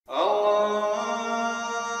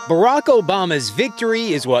Barack Obama's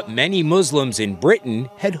victory is what many Muslims in Britain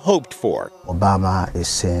had hoped for. Obama is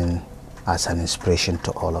seen as an inspiration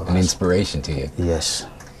to all of us. An inspiration to you? Yes.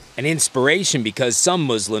 An inspiration because some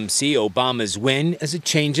Muslims see Obama's win as a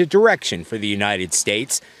change of direction for the United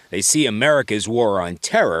States. They see America's war on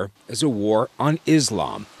terror as a war on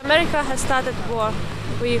Islam. America has started war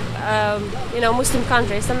with Muslim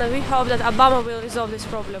countries, and we hope that Obama will resolve this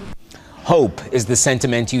problem. Hope is the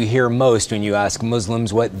sentiment you hear most when you ask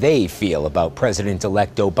Muslims what they feel about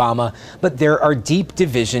President-elect Obama, but there are deep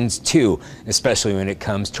divisions too, especially when it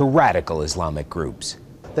comes to radical Islamic groups.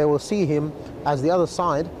 They will see him as the other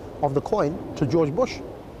side of the coin to George Bush,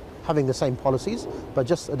 having the same policies, but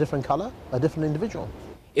just a different color, a different individual.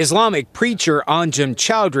 Islamic preacher Anjem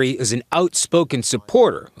Chowdhury is an outspoken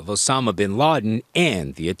supporter of Osama bin Laden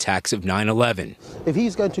and the attacks of 9/11. If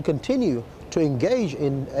he's going to continue to engage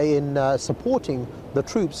in supporting the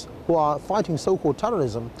troops who are fighting so-called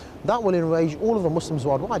terrorism, that will enrage all of the Muslims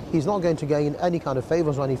worldwide. He's not going to gain any kind of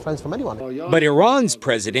favors or any friends from anyone. But Iran's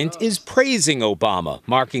president is praising Obama,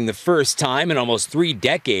 marking the first time in almost 3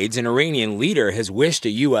 decades an Iranian leader has wished a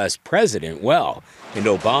U.S. president well. And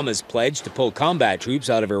Obama's pledge to pull combat troops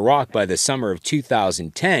out of Iraq by the summer of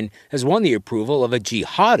 2010 has won the approval of a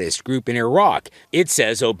jihadist group in Iraq. It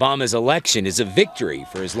says Obama's election is a victory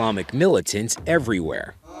for Islamic militants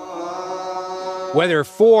everywhere. Whether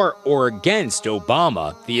for or against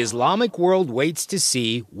Obama, the Islamic world waits to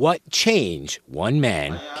see what change one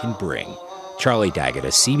man can bring. Charlie Daggett,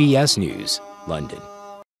 CBS News, London.